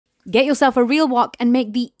Get yourself a real wok and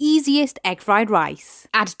make the easiest egg fried rice.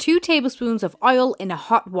 Add 2 tablespoons of oil in a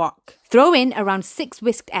hot wok. Throw in around 6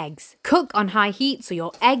 whisked eggs. Cook on high heat so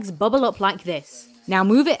your eggs bubble up like this. Now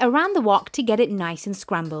move it around the wok to get it nice and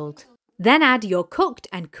scrambled. Then add your cooked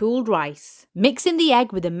and cooled rice. Mix in the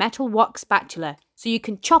egg with a metal wok spatula so you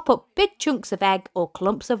can chop up big chunks of egg or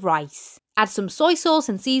clumps of rice. Add some soy sauce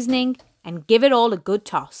and seasoning and give it all a good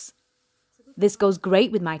toss. This goes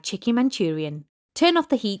great with my chicken Manchurian. Turn off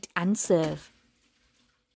the heat and serve.